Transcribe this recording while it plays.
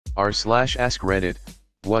r/AskReddit,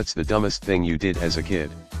 what's the dumbest thing you did as a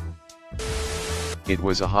kid? It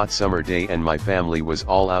was a hot summer day and my family was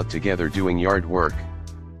all out together doing yard work.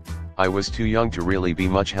 I was too young to really be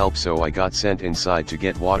much help, so I got sent inside to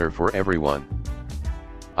get water for everyone.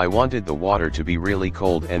 I wanted the water to be really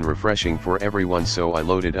cold and refreshing for everyone, so I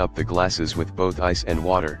loaded up the glasses with both ice and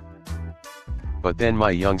water. But then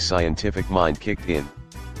my young scientific mind kicked in.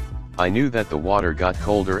 I knew that the water got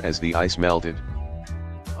colder as the ice melted.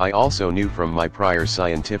 I also knew from my prior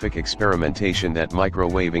scientific experimentation that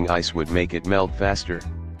microwaving ice would make it melt faster.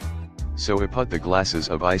 So I put the glasses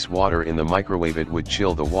of ice water in the microwave. It would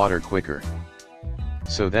chill the water quicker.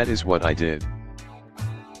 So that is what I did.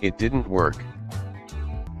 It didn't work.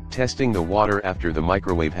 Testing the water after the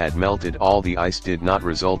microwave had melted all the ice did not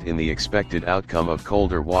result in the expected outcome of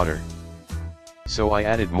colder water. So I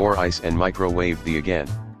added more ice and microwaved the again.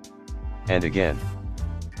 And again.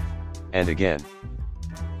 And again.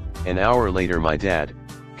 An hour later my dad,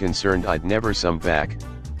 concerned I'd never some back,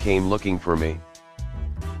 came looking for me.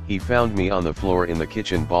 He found me on the floor in the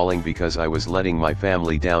kitchen bawling because I was letting my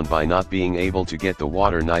family down by not being able to get the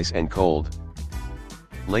water nice and cold.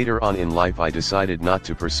 Later on in life I decided not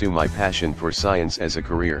to pursue my passion for science as a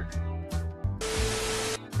career.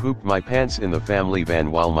 Pooped my pants in the family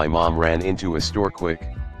van while my mom ran into a store quick.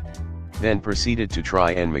 Then proceeded to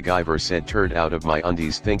try and MacGyver said turd out of my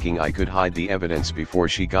undies, thinking I could hide the evidence before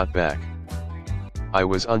she got back. I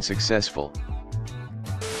was unsuccessful.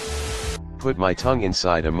 Put my tongue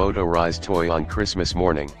inside a motorized toy on Christmas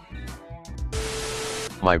morning.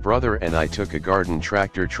 My brother and I took a garden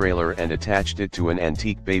tractor trailer and attached it to an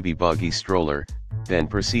antique baby buggy stroller, then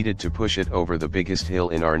proceeded to push it over the biggest hill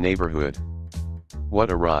in our neighborhood.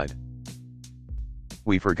 What a ride.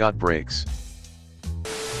 We forgot brakes.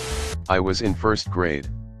 I was in first grade.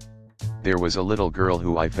 There was a little girl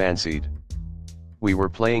who I fancied. We were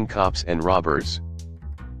playing cops and robbers.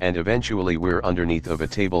 And eventually we're underneath of a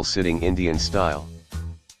table sitting Indian style.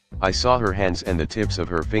 I saw her hands and the tips of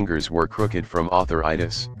her fingers were crooked from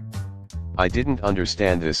arthritis. I didn't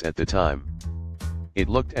understand this at the time. It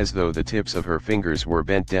looked as though the tips of her fingers were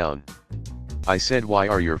bent down. I said, "Why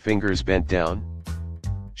are your fingers bent down?"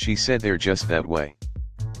 She said, "They're just that way."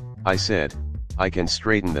 I said, "I can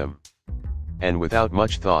straighten them." And without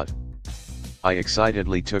much thought, I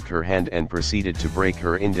excitedly took her hand and proceeded to break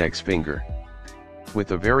her index finger.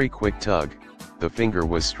 With a very quick tug, the finger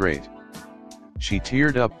was straight. She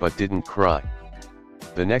teared up but didn't cry.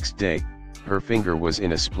 The next day, her finger was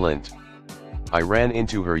in a splint. I ran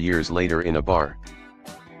into her years later in a bar.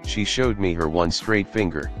 She showed me her one straight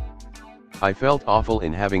finger. I felt awful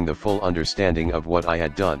in having the full understanding of what I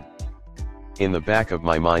had done. In the back of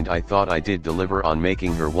my mind I thought I did deliver on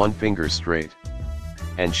making her one finger straight.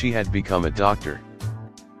 And she had become a doctor.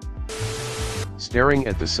 Staring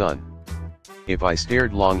at the sun. If I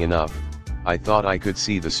stared long enough, I thought I could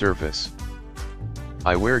see the surface.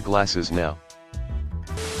 I wear glasses now.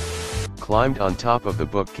 Climbed on top of the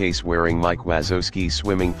bookcase wearing Mike Wazowski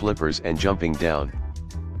swimming flippers and jumping down.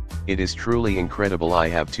 It is truly incredible I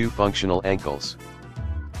have two functional ankles.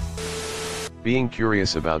 Being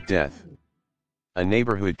curious about death. A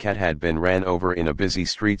neighborhood cat had been ran over in a busy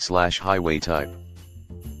street/highway type.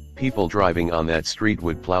 People driving on that street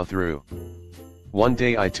would plow through. One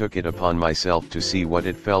day I took it upon myself to see what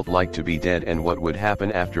it felt like to be dead and what would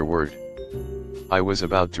happen afterward. I was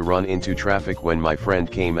about to run into traffic when my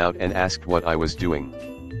friend came out and asked what I was doing.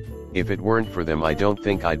 If it weren't for them I don't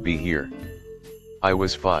think I'd be here. I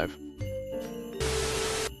was 5.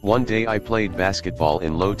 One day I played basketball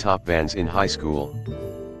in low-top vans in high school.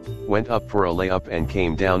 Went up for a layup and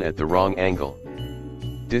came down at the wrong angle.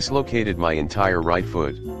 Dislocated my entire right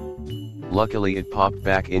foot. Luckily it popped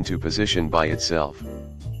back into position by itself.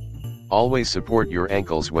 Always support your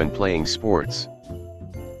ankles when playing sports.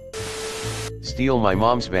 Steal my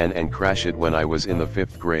mom's van and crash it when I was in the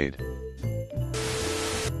 5th grade.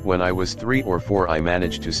 When I was 3 or 4 I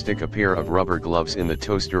managed to stick a pair of rubber gloves in the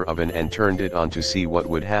toaster oven and turned it on to see what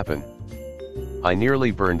would happen. I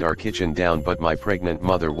nearly burned our kitchen down, but my pregnant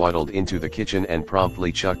mother waddled into the kitchen and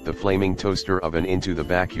promptly chucked the flaming toaster oven into the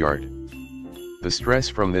backyard. The stress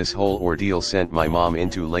from this whole ordeal sent my mom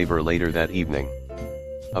into labor later that evening.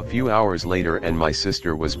 A few hours later and my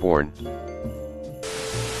sister was born.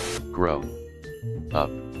 Grow up.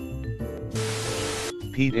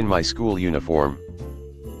 Peed in my school uniform.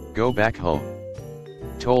 Go back home.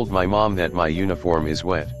 Told my mom that my uniform is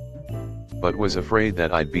wet. But was afraid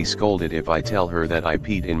that I'd be scolded if I tell her that I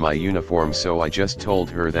peed in my uniform, so I just told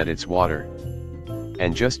her that it's water.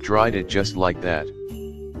 And just dried it just like that.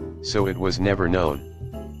 So it was never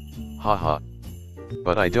known. Haha.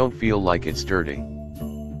 But I don't feel like it's dirty.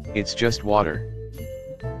 It's just water.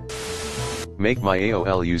 Make my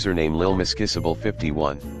AOL username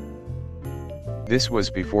lilmiskissable51. This was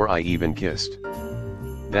before I even kissed.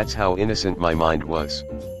 That's how innocent my mind was.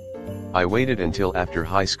 I waited until after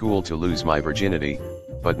high school to lose my virginity,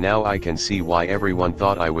 but now I can see why everyone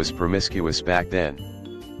thought I was promiscuous back then.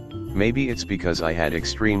 Maybe it's because I had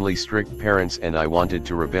extremely strict parents and I wanted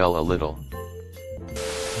to rebel a little.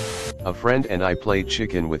 A friend and I played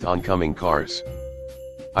chicken with oncoming cars.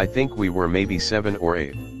 I think we were maybe 7 or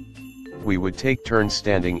 8. We would take turns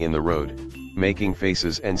standing in the road, making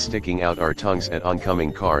faces and sticking out our tongues at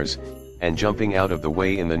oncoming cars, and jumping out of the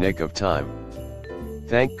way in the nick of time.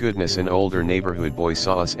 Thank goodness an older neighborhood boy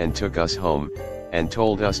saw us and took us home, and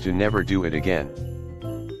told us to never do it again.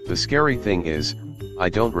 The scary thing is, I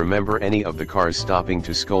don't remember any of the cars stopping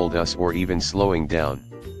to scold us or even slowing down.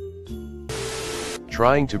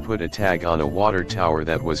 Trying to put a tag on a water tower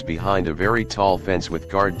that was behind a very tall fence with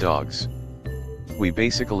guard dogs. We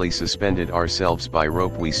basically suspended ourselves by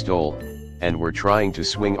rope we stole, and were trying to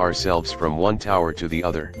swing ourselves from one tower to the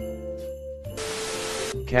other.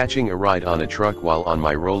 Catching a ride on a truck while on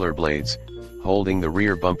my rollerblades, holding the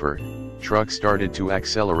rear bumper, truck started to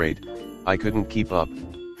accelerate, I couldn't keep up,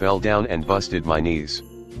 fell down and busted my knees.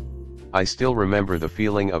 I still remember the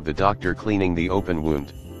feeling of the doctor cleaning the open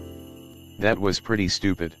wound. That was pretty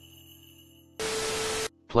stupid.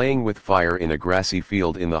 Playing with fire in a grassy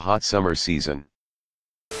field in the hot summer season.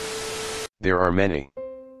 There are many.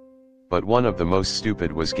 But one of the most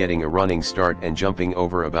stupid was getting a running start and jumping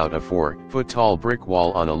over about a 4-foot tall brick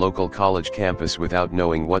wall on a local college campus without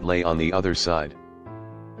knowing what lay on the other side.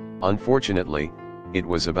 Unfortunately, it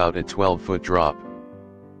was about a 12-foot drop.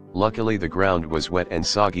 Luckily the ground was wet and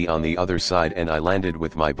soggy on the other side and I landed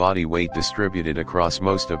with my body weight distributed across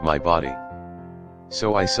most of my body.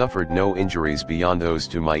 So I suffered no injuries beyond those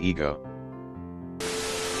to my ego.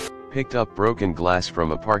 Picked up broken glass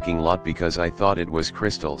from a parking lot because I thought it was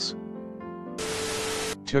crystals.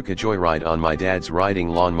 Took a joyride on my dad's riding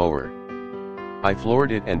lawnmower. I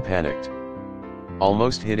floored it and panicked.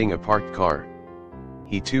 Almost hitting a parked car.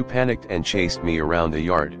 He too panicked and chased me around the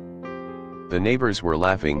yard. The neighbors were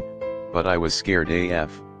laughing, but I was scared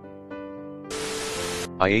AF.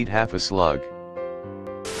 I ate half a slug.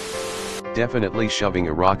 Definitely shoving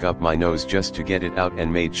a rock up my nose just to get it out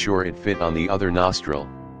and made sure it fit on the other nostril.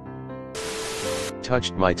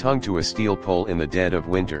 Touched my tongue to a steel pole in the dead of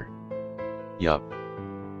winter. Yup.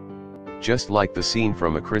 Just like the scene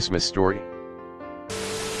from A Christmas Story.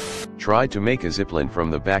 Tried to make a zipline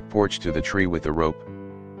from the back porch to the tree with a rope.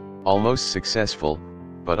 Almost successful,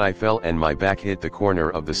 but I fell and my back hit the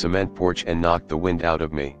corner of the cement porch and knocked the wind out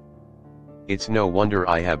of me. It's no wonder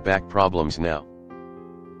I have back problems now.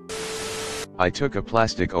 I took a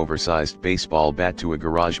plastic oversized baseball bat to a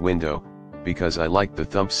garage window, because I liked the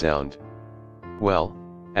thump sound. Well,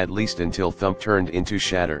 at least until thump turned into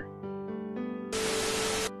shatter.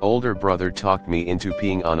 Older brother talked me into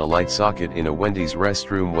peeing on a light socket in a Wendy's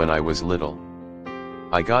restroom when I was little.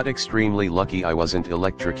 I got extremely lucky I wasn't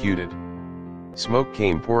electrocuted. Smoke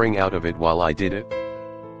came pouring out of it while I did it.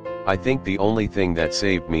 I think the only thing that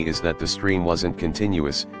saved me is that the stream wasn't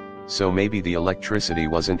continuous, so maybe the electricity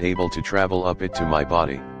wasn't able to travel up it to my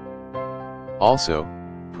body. Also,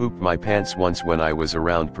 pooped my pants once when I was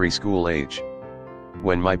around preschool age.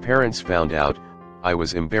 When my parents found out, I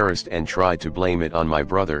was embarrassed and tried to blame it on my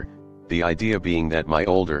brother, the idea being that my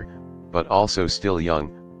older, but also still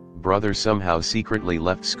young, brother somehow secretly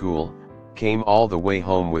left school, came all the way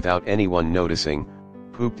home without anyone noticing,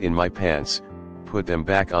 pooped in my pants, put them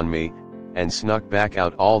back on me, and snuck back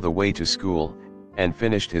out all the way to school, and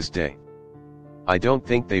finished his day. I don't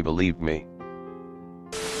think they believed me.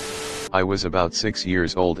 I was about 6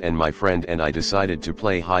 years old and my friend and I decided to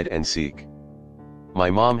play hide and seek. My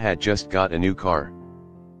mom had just got a new car.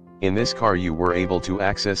 In this car you were able to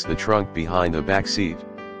access the trunk behind the back seat.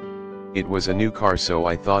 It was a new car so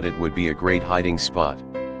I thought it would be a great hiding spot.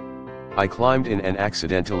 I climbed in and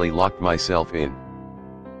accidentally locked myself in.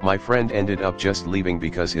 My friend ended up just leaving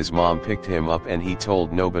because his mom picked him up and he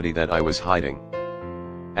told nobody that I was hiding.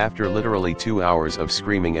 After literally 2 hours of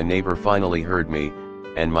screaming a neighbor finally heard me,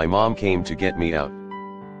 and my mom came to get me out.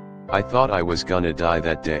 I thought I was gonna die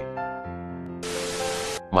that day.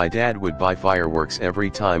 My dad would buy fireworks every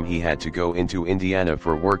time he had to go into Indiana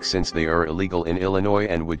for work since they are illegal in Illinois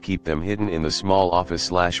and would keep them hidden in the small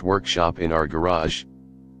office/workshop in our garage.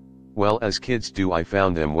 Well, as kids do, I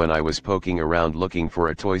found them when I was poking around looking for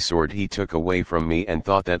a toy sword he took away from me and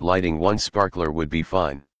thought that lighting one sparkler would be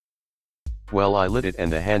fine. Well, I lit it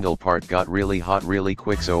and the handle part got really hot really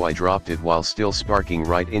quick, so I dropped it while still sparking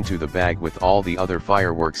right into the bag with all the other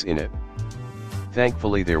fireworks in it.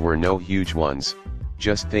 Thankfully there were no huge ones,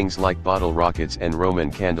 just things like bottle rockets and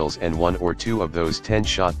Roman candles and one or two of those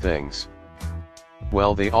 10-shot things.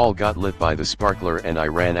 Well, they all got lit by the sparkler and I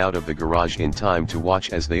ran out of the garage in time to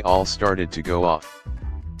watch as they all started to go off.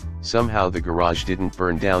 Somehow the garage didn't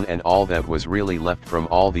burn down and all that was really left from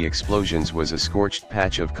all the explosions was a scorched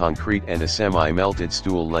patch of concrete and a semi-melted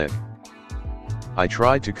stool leg. I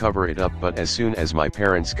tried to cover it up, but as soon as my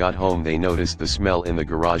parents got home they noticed the smell in the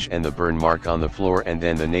garage and the burn mark on the floor, and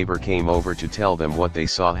then the neighbor came over to tell them what they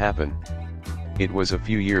saw happen. It was a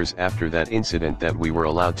few years after that incident that we were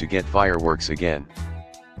allowed to get fireworks again.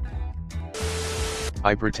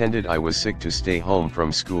 I pretended I was sick to stay home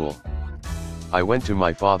from school. I went to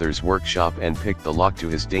my father's workshop and picked the lock to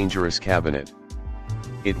his dangerous cabinet.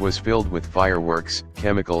 It was filled with fireworks,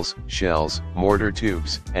 chemicals, shells, mortar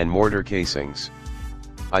tubes, and mortar casings.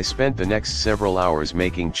 I spent the next several hours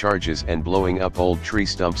making charges and blowing up old tree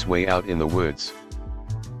stumps way out in the woods.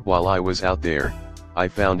 While I was out there, I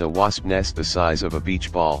found a wasp nest the size of a beach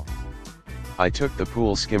ball. I took the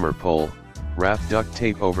pool skimmer pole, wrapped duct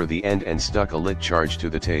tape over the end and stuck a lit charge to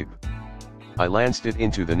the tape. I lanced it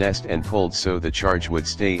into the nest and pulled so the charge would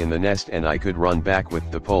stay in the nest and I could run back with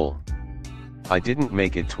the pole. I didn't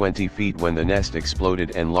make it 20 feet when the nest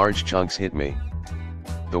exploded and large chunks hit me.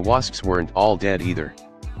 The wasps weren't all dead either.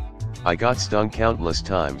 I got stung countless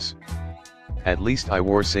times. At least I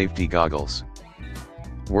wore safety goggles.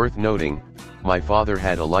 Worth noting, my father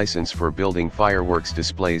had a license for building fireworks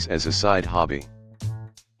displays as a side hobby.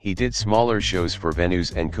 He did smaller shows for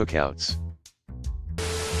venues and cookouts.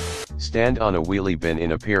 Stand on a wheelie bin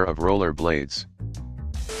in a pair of roller blades.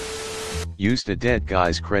 Used a dead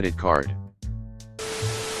guy's credit card.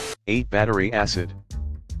 Ate battery acid.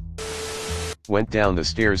 Went down the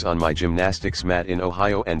stairs on my gymnastics mat in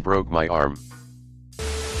Ohio and broke my arm.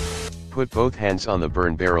 Put both hands on the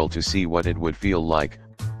burn barrel to see what it would feel like,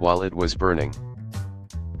 while it was burning.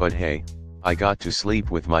 But hey, I got to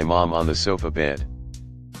sleep with my mom on the sofa bed.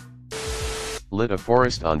 Lit a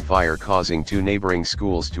forest on fire, causing 2 neighboring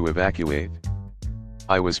schools to evacuate.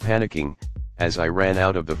 I was panicking. As I ran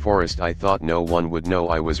out of the forest I thought no one would know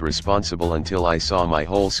I was responsible until I saw my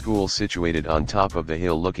whole school situated on top of the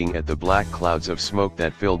hill looking at the black clouds of smoke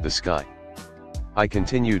that filled the sky. I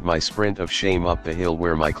continued my sprint of shame up the hill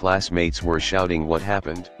where my classmates were shouting what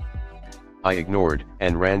happened. I ignored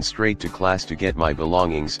and ran straight to class to get my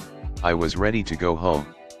belongings. I was ready to go home.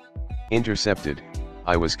 Intercepted,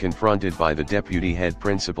 I was confronted by the deputy head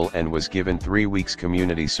principal and was given 3 weeks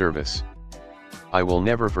community service. I will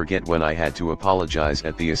never forget when I had to apologize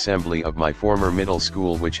at the assembly of my former middle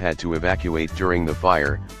school, which had to evacuate during the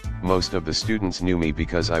fire. Most of the students knew me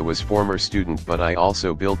because I was former student, but I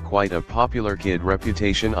also built quite a popular kid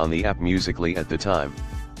reputation on the app Musical.ly at the time.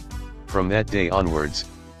 From that day onwards,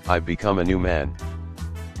 I've become a new man.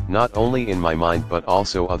 Not only in my mind but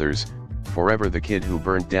also others, forever the kid who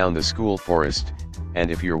burnt down the school forest.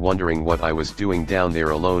 And if you're wondering what I was doing down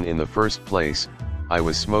there alone in the first place, I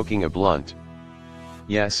was smoking a blunt.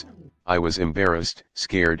 Yes, I was embarrassed,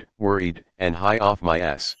 scared, worried, and high off my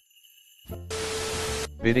ass.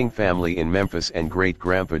 Bidding family in Memphis and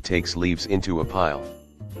great-grandpa takes leaves into a pile.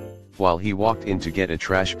 While he walked in to get a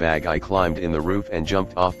trash bag, I climbed in the roof and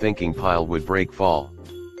jumped off thinking pile would break fall.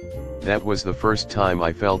 That was the first time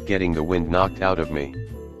I felt getting the wind knocked out of me.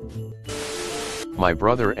 My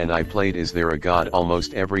brother and I played Is There a God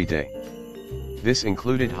almost every day. This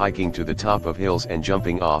included hiking to the top of hills and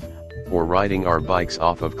jumping off, or riding our bikes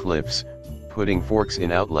off of cliffs, putting forks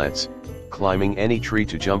in outlets, climbing any tree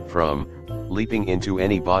to jump from, leaping into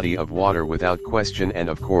any body of water without question, and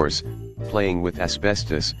of course, playing with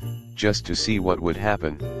asbestos, just to see what would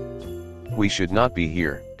happen. We should not be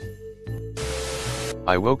here.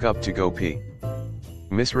 I woke up to go pee.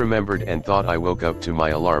 Misremembered and thought I woke up to my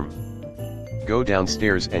alarm. Go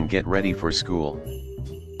downstairs and get ready for school.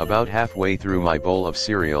 About halfway through my bowl of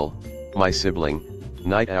cereal, my sibling,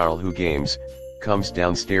 Night Owl who games, comes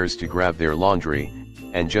downstairs to grab their laundry,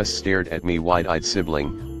 and just stared at me wide-eyed.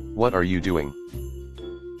 Sibling, what are you doing?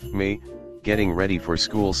 Me, getting ready for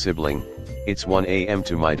school. Sibling, it's 1 a.m.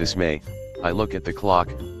 To my dismay, I look at the clock,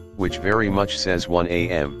 which very much says 1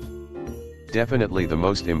 a.m. Definitely the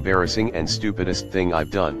most embarrassing and stupidest thing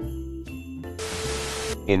I've done.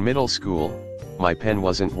 In middle school, my pen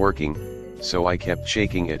wasn't working, so I kept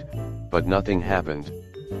shaking it, but nothing happened.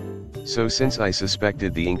 So since I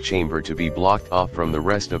suspected the ink chamber to be blocked off from the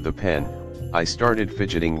rest of the pen, I started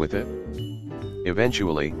fidgeting with it.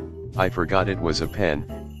 Eventually, I forgot it was a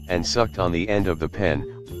pen, and sucked on the end of the pen,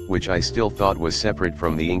 which I still thought was separate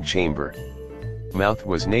from the ink chamber. Mouth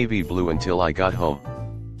was navy blue until I got home.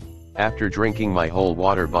 After drinking my whole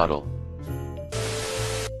water bottle.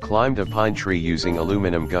 climbed a pine tree using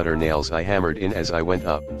aluminum gutter nails I hammered in as I went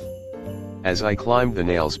up. As I climbed, the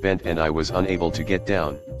nails bent and I was unable to get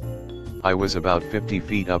down. I was about 50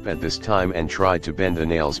 feet up at this time and tried to bend the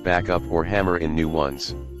nails back up or hammer in new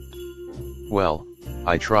ones. Well,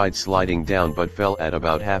 I tried sliding down but fell at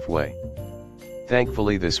about halfway.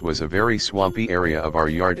 Thankfully this was a very swampy area of our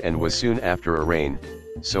yard and was soon after a rain,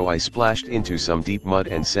 so I splashed into some deep mud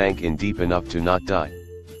and sank in deep enough to not die.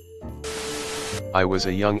 I was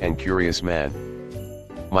a young and curious man.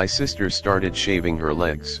 My sister started shaving her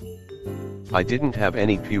legs. I didn't have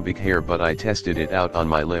any pubic hair but I tested it out on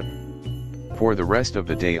my lip. For the rest of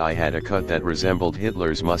the day I had a cut that resembled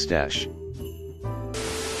Hitler's mustache.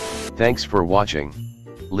 Thanks for watching.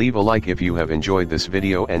 Leave a like if you have enjoyed this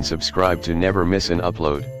video and subscribe to never miss an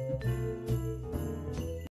upload.